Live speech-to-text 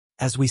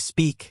As we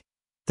speak,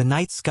 the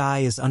night sky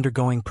is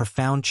undergoing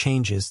profound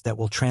changes that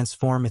will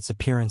transform its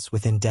appearance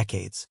within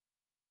decades,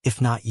 if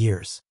not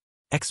years.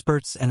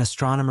 Experts and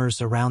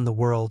astronomers around the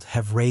world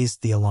have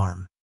raised the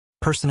alarm.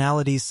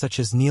 Personalities such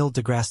as Neil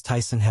deGrasse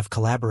Tyson have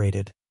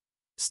collaborated,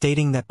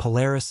 stating that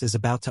Polaris is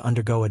about to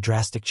undergo a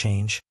drastic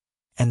change,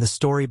 and the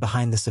story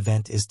behind this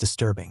event is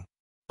disturbing.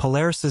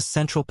 Polaris's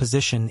central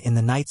position in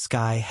the night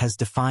sky has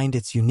defined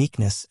its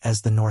uniqueness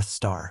as the North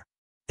Star.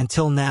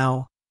 Until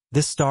now,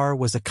 this star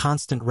was a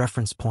constant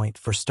reference point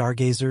for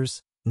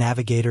stargazers,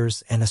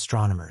 navigators, and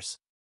astronomers.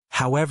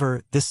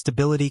 However, this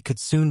stability could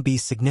soon be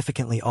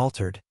significantly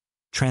altered,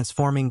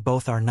 transforming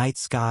both our night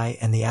sky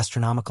and the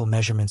astronomical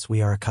measurements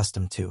we are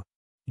accustomed to.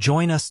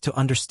 Join us to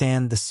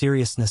understand the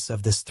seriousness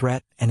of this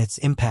threat and its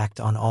impact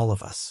on all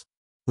of us.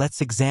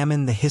 Let's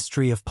examine the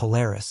history of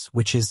Polaris,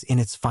 which is in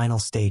its final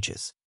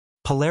stages.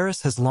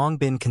 Polaris has long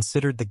been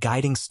considered the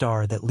guiding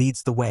star that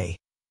leads the way,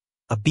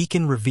 a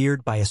beacon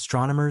revered by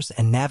astronomers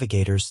and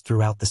navigators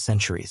throughout the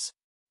centuries.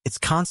 Its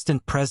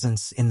constant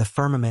presence in the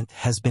firmament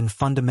has been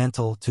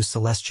fundamental to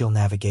celestial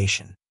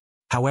navigation.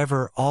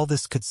 However, all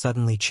this could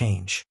suddenly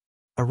change.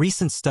 A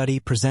recent study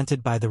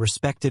presented by the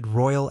respected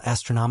Royal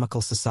Astronomical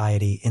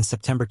Society in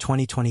September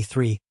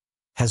 2023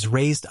 has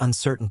raised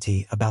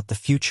uncertainty about the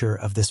future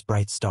of this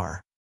bright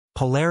star.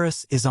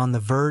 Polaris is on the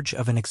verge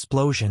of an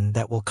explosion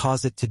that will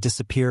cause it to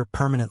disappear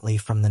permanently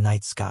from the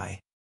night sky.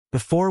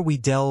 Before we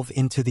delve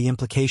into the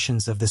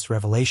implications of this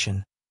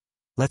revelation,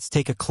 let's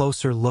take a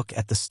closer look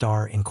at the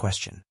star in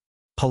question.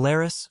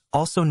 Polaris,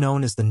 also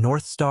known as the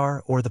North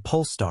Star or the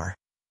Pole Star,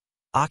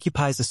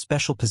 occupies a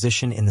special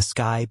position in the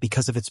sky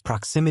because of its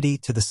proximity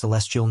to the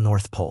celestial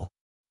North Pole.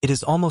 It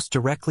is almost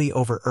directly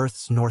over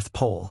Earth's North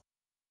Pole,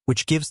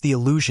 which gives the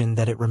illusion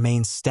that it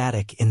remains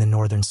static in the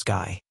northern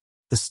sky.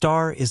 The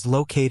star is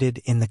located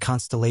in the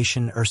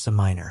constellation Ursa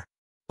Minor.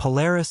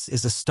 Polaris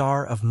is a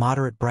star of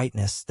moderate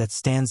brightness that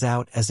stands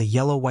out as a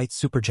yellow-white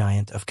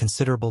supergiant of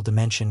considerable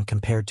dimension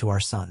compared to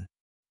our Sun.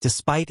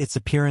 Despite its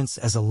appearance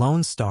as a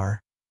lone star,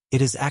 it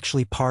is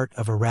actually part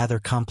of a rather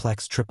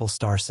complex triple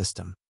star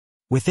system.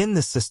 Within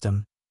this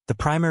system, the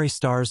primary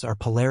stars are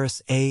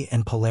Polaris A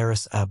and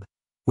Polaris AB,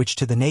 which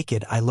to the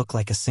naked eye look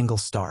like a single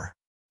star.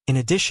 In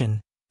addition,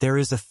 there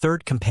is a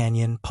third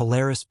companion,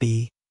 Polaris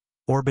B,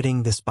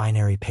 orbiting this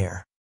binary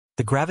pair.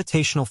 The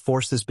gravitational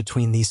forces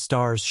between these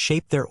stars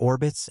shape their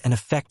orbits and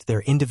affect their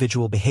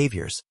individual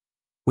behaviors,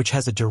 which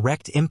has a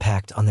direct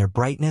impact on their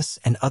brightness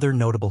and other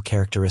notable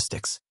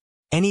characteristics.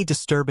 Any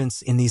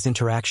disturbance in these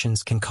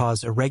interactions can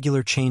cause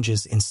irregular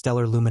changes in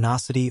stellar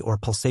luminosity or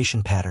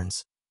pulsation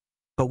patterns,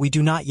 but we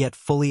do not yet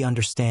fully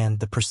understand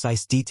the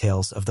precise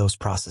details of those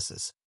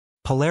processes.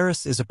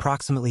 Polaris is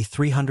approximately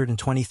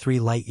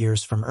 323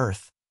 light-years from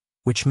Earth,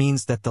 which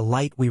means that the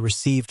light we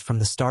received from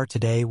the star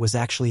today was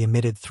actually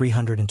emitted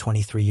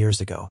 323 years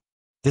ago.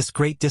 This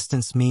great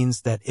distance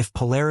means that if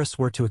Polaris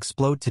were to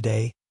explode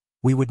today,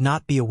 we would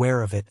not be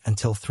aware of it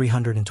until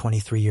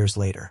 323 years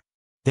later.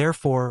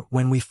 Therefore,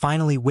 when we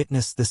finally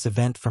witness this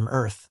event from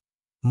Earth,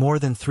 more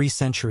than 3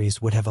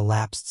 centuries would have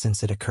elapsed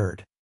since it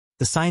occurred.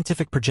 The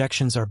scientific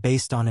projections are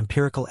based on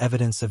empirical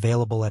evidence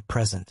available at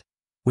present,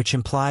 which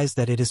implies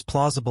that it is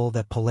plausible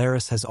that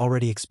Polaris has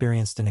already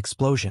experienced an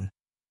explosion,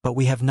 but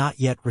we have not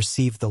yet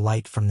received the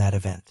light from that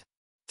event.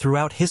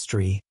 Throughout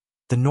history,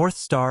 the North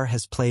Star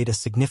has played a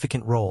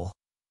significant role,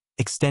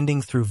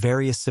 extending through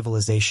various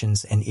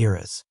civilizations and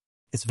eras.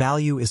 Its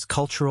value is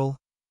cultural,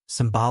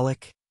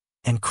 symbolic,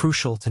 and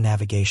crucial to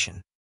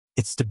navigation.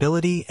 Its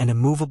stability and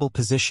immovable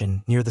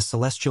position near the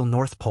celestial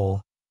North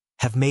Pole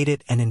have made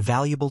it an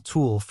invaluable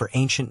tool for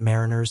ancient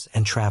mariners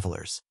and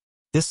travelers.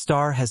 This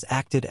star has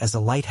acted as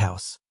a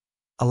lighthouse,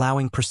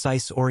 allowing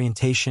precise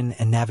orientation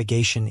and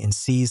navigation in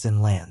seas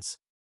and lands.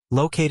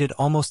 Located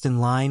almost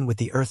in line with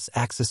the Earth's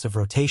axis of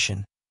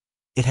rotation,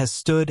 it has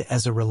stood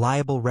as a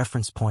reliable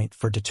reference point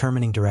for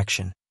determining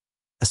direction,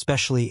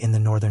 especially in the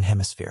Northern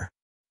Hemisphere.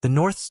 The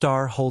North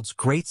Star holds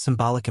great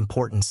symbolic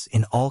importance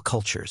in all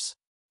cultures.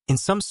 In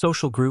some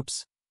social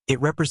groups,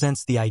 it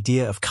represents the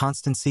idea of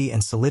constancy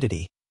and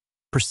solidity,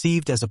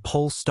 perceived as a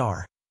pole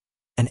star,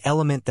 an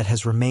element that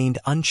has remained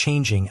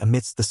unchanging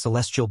amidst the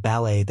celestial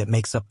ballet that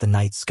makes up the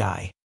night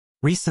sky.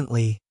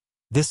 Recently,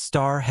 this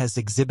star has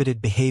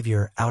exhibited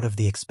behavior out of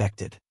the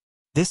expected.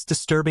 This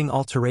disturbing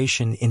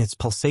alteration in its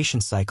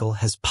pulsation cycle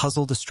has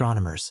puzzled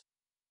astronomers,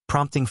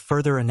 prompting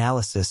further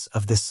analysis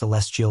of this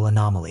celestial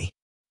anomaly.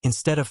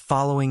 Instead of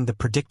following the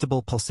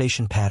predictable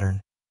pulsation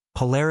pattern,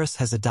 Polaris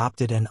has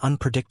adopted an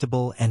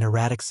unpredictable and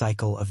erratic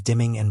cycle of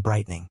dimming and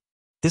brightening.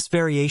 This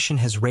variation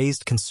has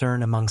raised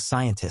concern among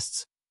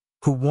scientists,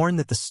 who warn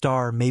that the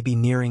star may be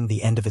nearing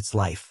the end of its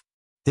life.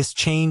 This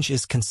change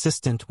is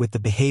consistent with the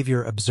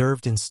behavior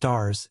observed in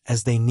stars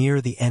as they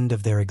near the end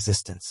of their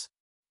existence.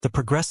 The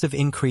progressive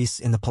increase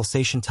in the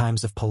pulsation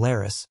times of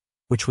Polaris,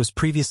 which was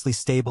previously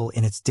stable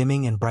in its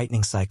dimming and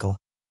brightening cycle,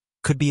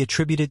 could be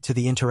attributed to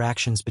the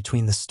interactions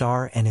between the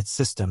star and its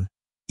system,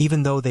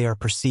 even though they are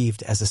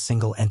perceived as a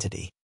single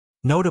entity.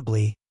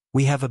 Notably,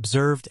 we have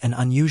observed an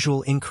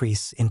unusual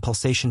increase in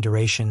pulsation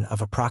duration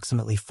of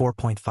approximately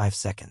 4.5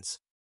 seconds.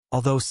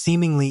 Although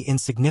seemingly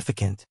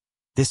insignificant,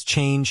 this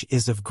change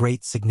is of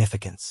great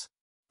significance.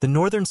 The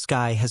northern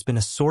sky has been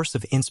a source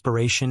of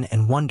inspiration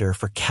and wonder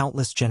for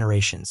countless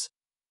generations,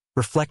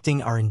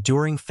 reflecting our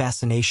enduring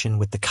fascination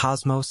with the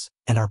cosmos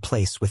and our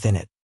place within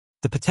it.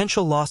 The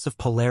potential loss of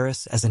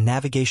Polaris as a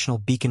navigational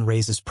beacon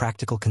raises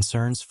practical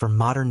concerns for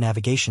modern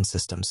navigation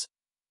systems,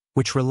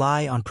 which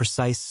rely on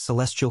precise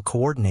celestial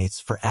coordinates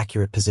for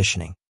accurate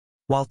positioning.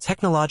 While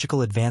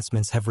technological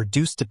advancements have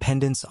reduced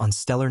dependence on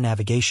stellar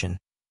navigation,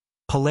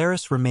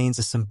 Polaris remains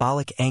a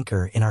symbolic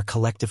anchor in our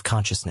collective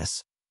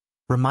consciousness,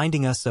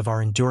 reminding us of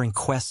our enduring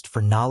quest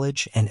for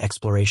knowledge and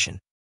exploration.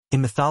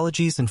 In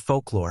mythologies and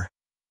folklore,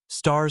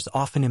 stars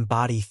often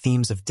embody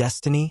themes of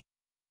destiny,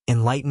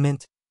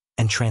 enlightenment,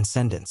 and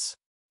transcendence.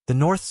 The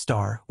North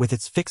Star, with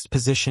its fixed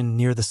position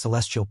near the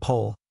celestial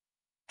pole,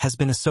 has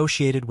been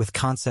associated with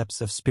concepts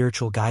of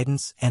spiritual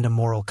guidance and a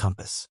moral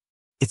compass.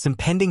 Its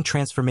impending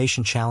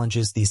transformation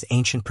challenges these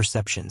ancient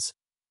perceptions,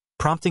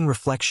 prompting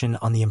reflection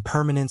on the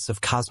impermanence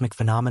of cosmic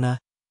phenomena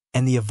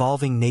and the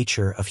evolving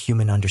nature of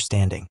human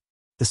understanding.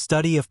 The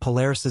study of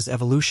Polaris's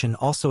evolution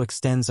also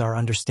extends our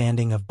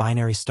understanding of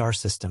binary star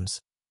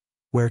systems,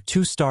 where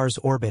two stars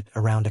orbit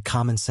around a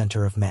common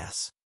center of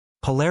mass.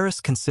 Polaris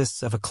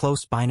consists of a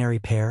close binary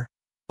pair,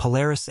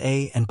 Polaris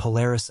A and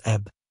Polaris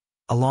Eb,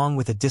 along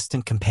with a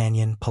distant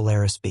companion,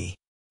 Polaris B.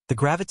 The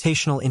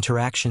gravitational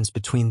interactions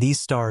between these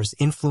stars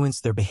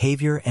influence their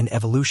behavior and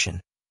evolution,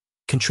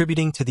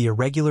 contributing to the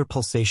irregular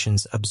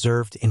pulsations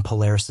observed in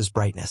Polaris's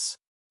brightness.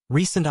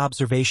 Recent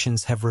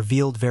observations have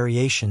revealed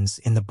variations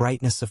in the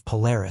brightness of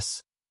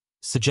Polaris,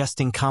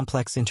 suggesting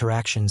complex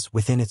interactions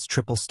within its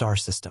triple star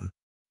system.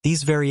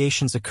 These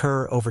variations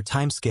occur over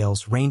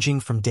timescales ranging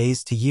from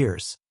days to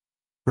years,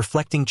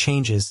 reflecting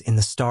changes in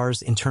the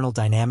star's internal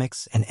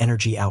dynamics and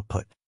energy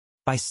output.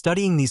 By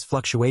studying these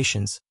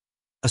fluctuations,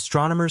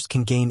 astronomers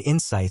can gain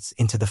insights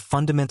into the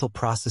fundamental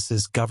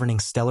processes governing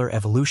stellar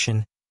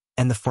evolution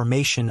and the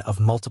formation of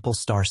multiple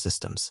star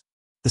systems.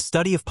 The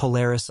study of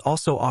Polaris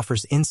also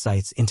offers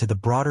insights into the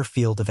broader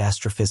field of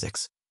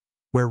astrophysics,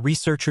 where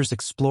researchers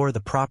explore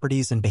the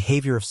properties and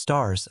behavior of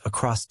stars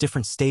across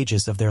different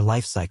stages of their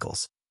life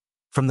cycles,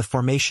 from the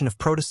formation of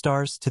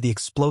protostars to the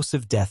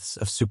explosive deaths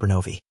of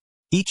supernovae.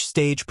 Each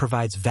stage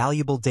provides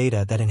valuable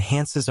data that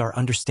enhances our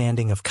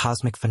understanding of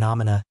cosmic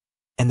phenomena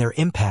and their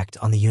impact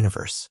on the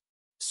universe.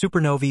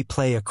 Supernovae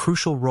play a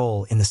crucial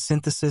role in the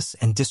synthesis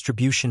and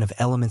distribution of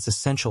elements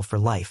essential for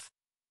life,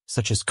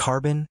 such as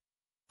carbon,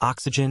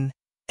 oxygen,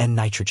 and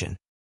nitrogen.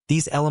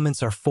 These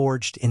elements are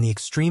forged in the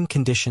extreme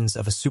conditions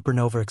of a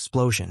supernova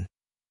explosion,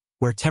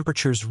 where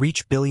temperatures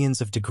reach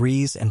billions of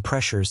degrees and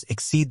pressures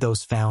exceed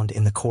those found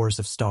in the cores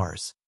of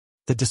stars.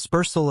 The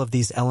dispersal of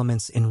these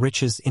elements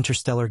enriches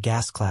interstellar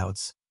gas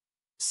clouds,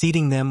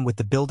 seeding them with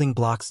the building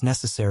blocks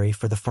necessary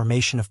for the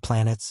formation of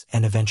planets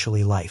and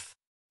eventually life.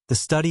 The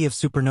study of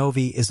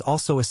supernovae is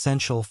also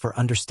essential for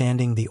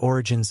understanding the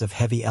origins of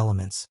heavy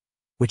elements,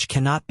 which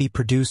cannot be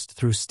produced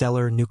through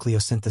stellar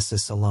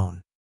nucleosynthesis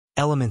alone.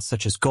 Elements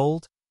such as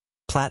gold,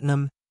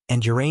 platinum,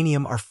 and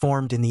uranium are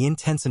formed in the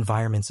intense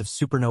environments of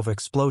supernova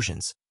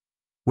explosions,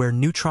 where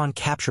neutron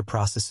capture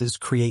processes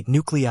create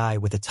nuclei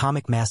with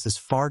atomic masses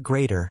far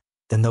greater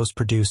than those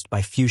produced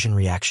by fusion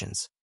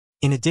reactions.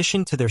 In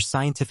addition to their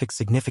scientific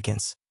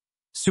significance,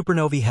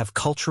 supernovae have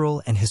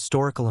cultural and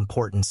historical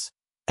importance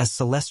as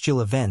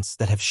celestial events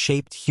that have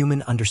shaped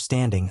human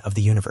understanding of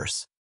the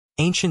universe.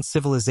 Ancient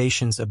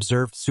civilizations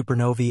observed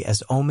supernovae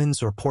as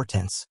omens or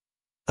portents,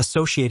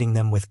 associating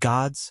them with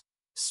gods,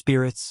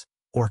 spirits,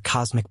 or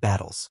cosmic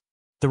battles.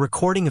 The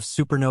recording of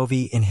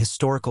supernovae in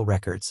historical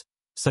records,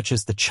 such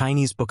as the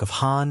Chinese Book of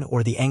Han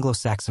or the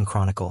Anglo-Saxon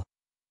Chronicle,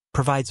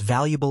 provides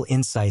valuable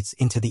insights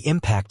into the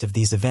impact of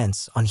these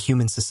events on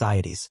human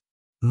societies.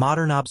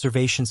 Modern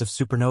observations of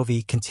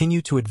supernovae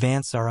continue to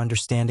advance our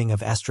understanding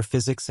of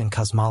astrophysics and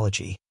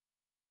cosmology,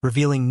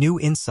 revealing new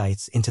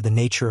insights into the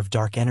nature of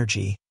dark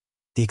energy,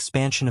 the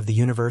expansion of the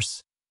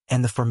universe,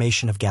 and the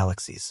formation of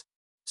galaxies.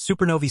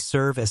 Supernovae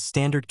serve as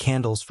standard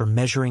candles for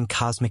measuring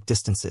cosmic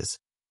distances,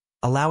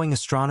 allowing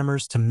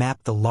astronomers to map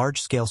the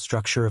large-scale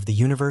structure of the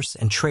universe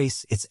and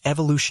trace its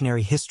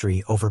evolutionary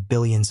history over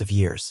billions of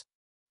years.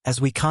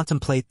 As we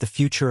contemplate the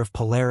future of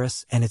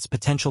Polaris and its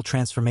potential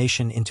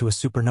transformation into a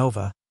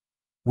supernova,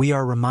 we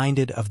are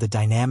reminded of the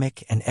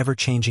dynamic and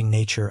ever-changing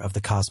nature of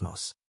the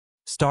cosmos.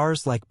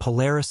 Stars like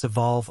Polaris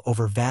evolve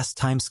over vast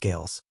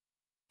timescales,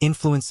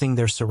 influencing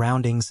their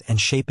surroundings and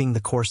shaping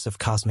the course of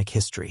cosmic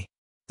history.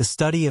 The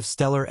study of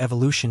stellar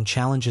evolution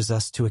challenges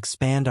us to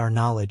expand our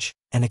knowledge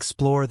and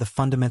explore the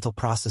fundamental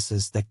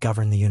processes that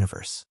govern the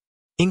universe.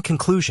 In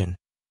conclusion,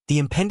 the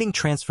impending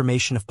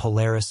transformation of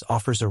Polaris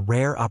offers a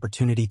rare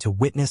opportunity to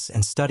witness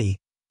and study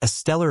a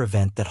stellar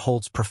event that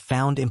holds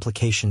profound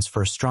implications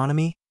for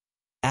astronomy,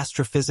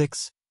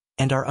 astrophysics,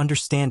 and our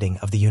understanding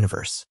of the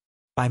universe.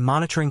 By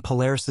monitoring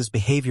Polaris's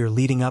behavior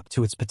leading up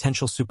to its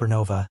potential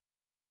supernova,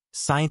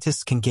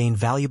 scientists can gain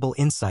valuable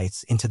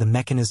insights into the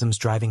mechanisms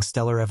driving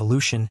stellar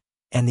evolution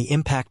and the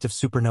impact of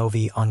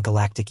supernovae on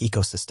galactic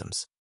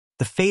ecosystems.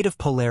 The fate of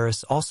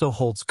Polaris also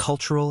holds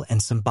cultural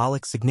and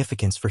symbolic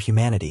significance for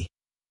humanity,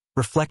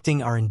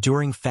 reflecting our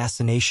enduring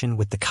fascination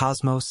with the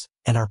cosmos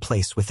and our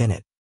place within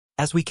it.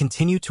 As we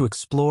continue to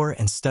explore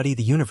and study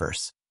the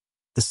universe,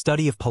 the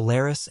study of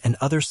Polaris and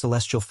other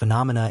celestial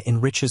phenomena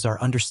enriches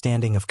our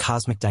understanding of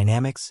cosmic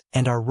dynamics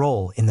and our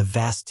role in the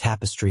vast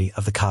tapestry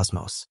of the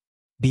cosmos.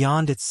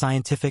 Beyond its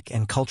scientific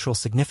and cultural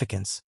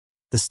significance,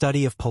 the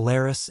study of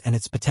Polaris and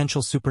its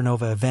potential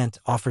supernova event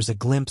offers a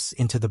glimpse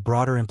into the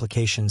broader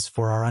implications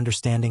for our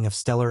understanding of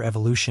stellar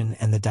evolution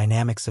and the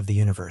dynamics of the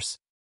universe.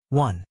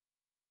 1.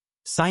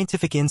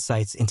 Scientific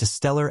insights into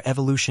stellar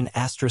evolution.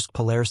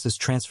 Polaris's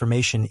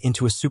transformation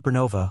into a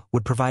supernova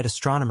would provide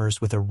astronomers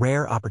with a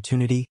rare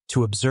opportunity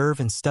to observe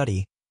and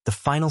study the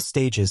final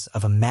stages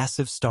of a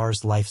massive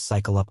star's life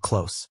cycle up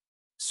close.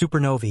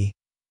 Supernovae,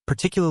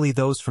 particularly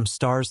those from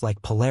stars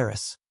like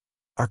Polaris,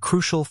 are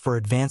crucial for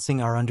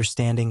advancing our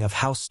understanding of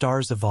how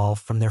stars evolve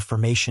from their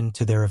formation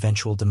to their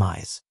eventual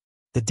demise.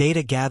 The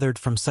data gathered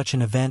from such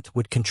an event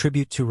would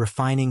contribute to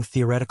refining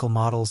theoretical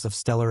models of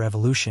stellar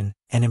evolution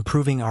and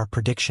improving our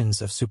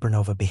predictions of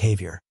supernova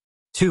behavior.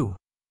 2.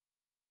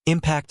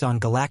 Impact on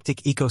galactic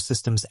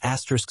ecosystems.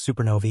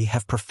 Supernovae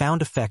have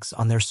profound effects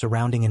on their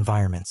surrounding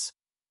environments,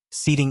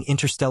 seeding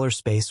interstellar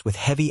space with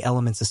heavy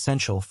elements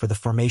essential for the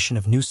formation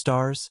of new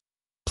stars,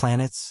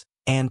 planets,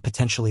 and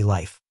potentially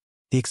life.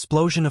 The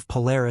explosion of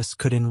Polaris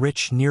could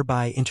enrich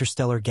nearby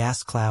interstellar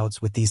gas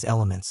clouds with these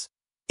elements,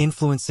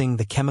 influencing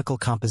the chemical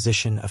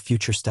composition of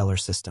future stellar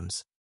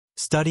systems.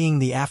 Studying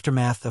the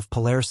aftermath of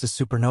Polaris's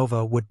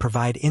supernova would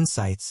provide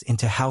insights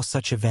into how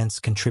such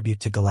events contribute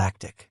to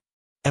galactic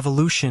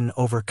evolution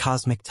over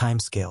cosmic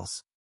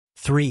timescales.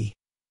 3.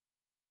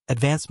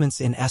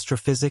 Advancements in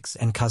astrophysics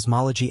and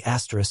cosmology.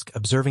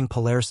 Observing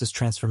Polaris's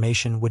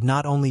transformation would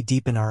not only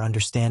deepen our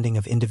understanding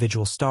of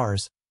individual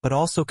stars, but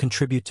also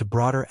contribute to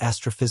broader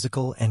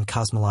astrophysical and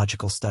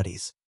cosmological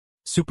studies.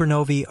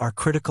 Supernovae are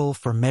critical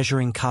for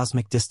measuring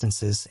cosmic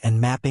distances and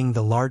mapping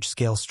the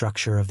large-scale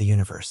structure of the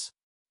universe.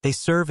 They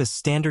serve as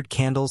standard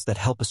candles that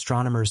help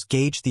astronomers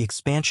gauge the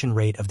expansion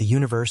rate of the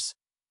universe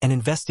and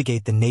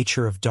investigate the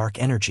nature of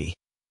dark energy,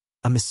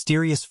 a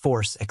mysterious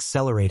force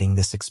accelerating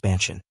this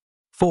expansion.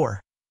 4.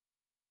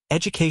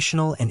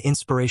 Educational and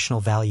inspirational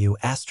value.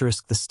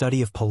 The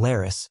study of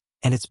Polaris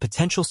and its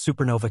potential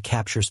supernova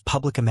captures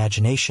public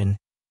imagination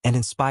and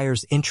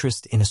inspires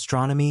interest in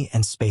astronomy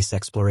and space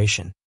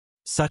exploration.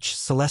 Such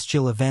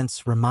celestial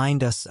events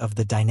remind us of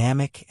the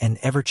dynamic and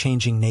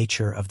ever-changing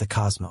nature of the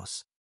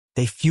cosmos.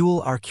 They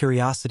fuel our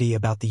curiosity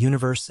about the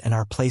universe and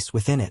our place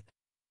within it,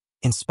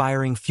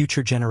 inspiring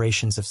future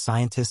generations of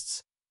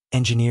scientists,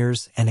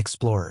 engineers, and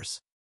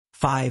explorers.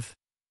 5.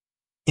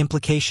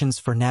 Implications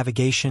for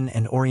navigation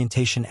and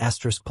orientation.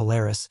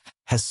 Polaris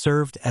has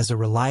served as a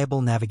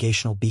reliable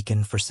navigational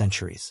beacon for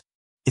centuries.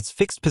 Its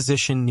fixed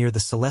position near the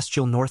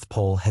celestial North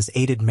Pole has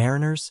aided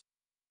mariners,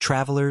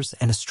 travelers,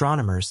 and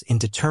astronomers in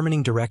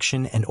determining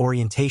direction and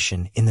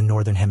orientation in the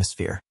Northern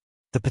Hemisphere.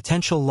 The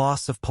potential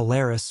loss of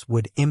Polaris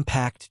would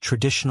impact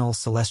traditional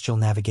celestial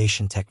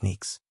navigation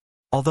techniques.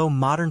 Although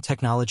modern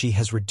technology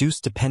has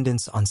reduced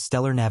dependence on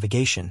stellar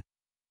navigation,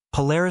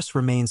 Polaris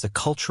remains a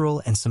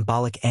cultural and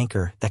symbolic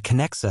anchor that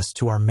connects us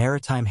to our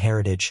maritime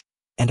heritage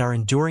and our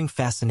enduring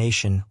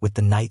fascination with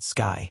the night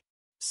sky.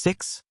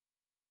 6.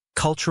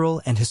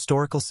 Cultural and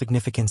historical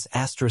significance.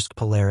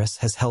 Polaris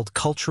has held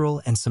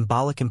cultural and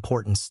symbolic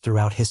importance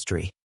throughout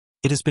history.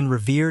 It has been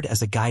revered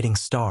as a guiding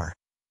star,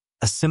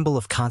 a symbol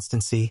of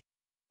constancy,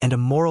 and a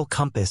moral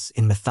compass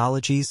in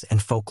mythologies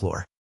and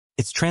folklore.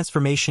 Its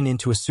transformation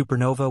into a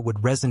supernova would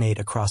resonate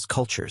across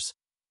cultures,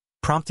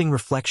 prompting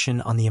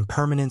reflection on the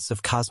impermanence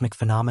of cosmic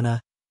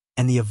phenomena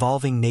and the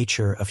evolving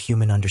nature of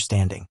human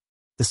understanding.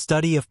 The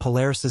study of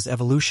Polaris's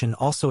evolution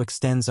also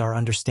extends our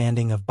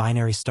understanding of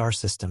binary star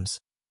systems,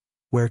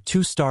 where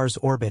two stars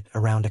orbit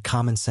around a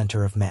common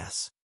center of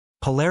mass.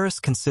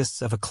 Polaris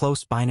consists of a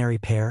close binary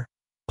pair,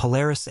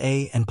 Polaris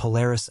A and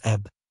Polaris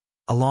Eb,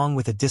 along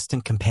with a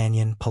distant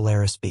companion,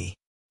 Polaris B.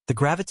 The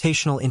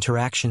gravitational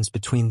interactions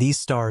between these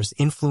stars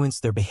influence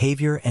their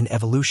behavior and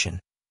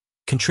evolution,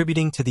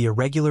 contributing to the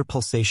irregular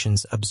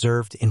pulsations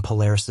observed in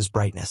Polaris's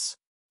brightness.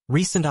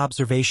 Recent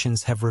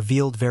observations have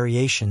revealed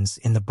variations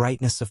in the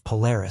brightness of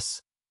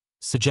Polaris,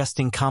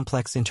 suggesting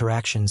complex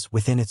interactions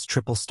within its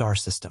triple star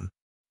system.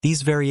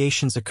 These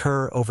variations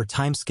occur over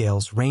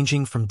timescales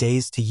ranging from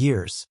days to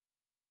years,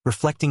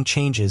 reflecting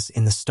changes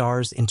in the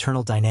star's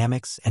internal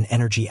dynamics and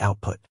energy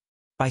output.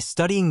 By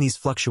studying these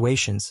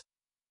fluctuations,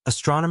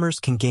 astronomers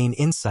can gain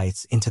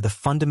insights into the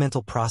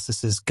fundamental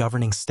processes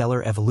governing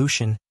stellar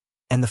evolution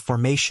and the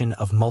formation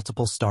of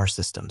multiple star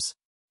systems.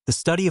 The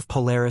study of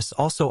Polaris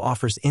also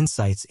offers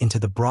insights into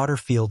the broader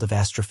field of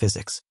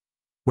astrophysics,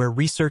 where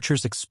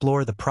researchers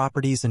explore the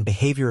properties and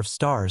behavior of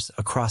stars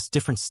across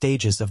different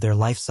stages of their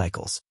life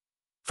cycles,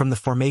 from the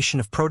formation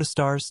of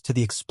protostars to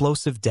the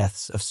explosive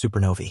deaths of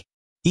supernovae.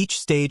 Each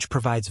stage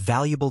provides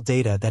valuable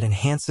data that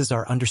enhances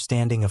our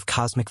understanding of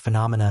cosmic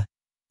phenomena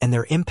and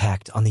their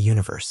impact on the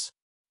universe.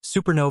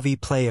 Supernovae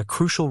play a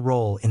crucial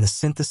role in the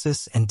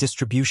synthesis and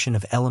distribution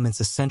of elements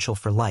essential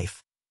for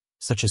life,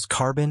 such as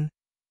carbon,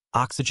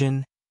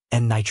 oxygen,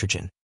 and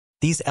nitrogen.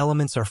 These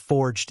elements are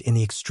forged in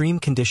the extreme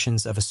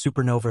conditions of a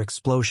supernova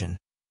explosion,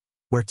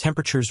 where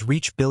temperatures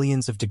reach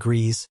billions of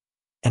degrees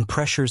and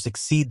pressures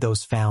exceed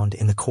those found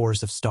in the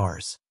cores of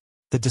stars.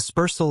 The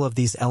dispersal of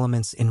these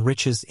elements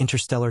enriches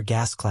interstellar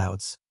gas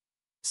clouds,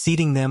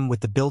 seeding them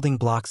with the building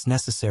blocks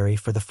necessary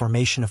for the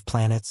formation of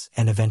planets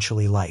and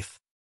eventually life.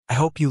 I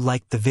hope you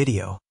liked the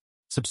video.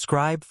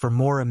 Subscribe for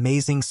more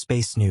amazing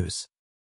space news.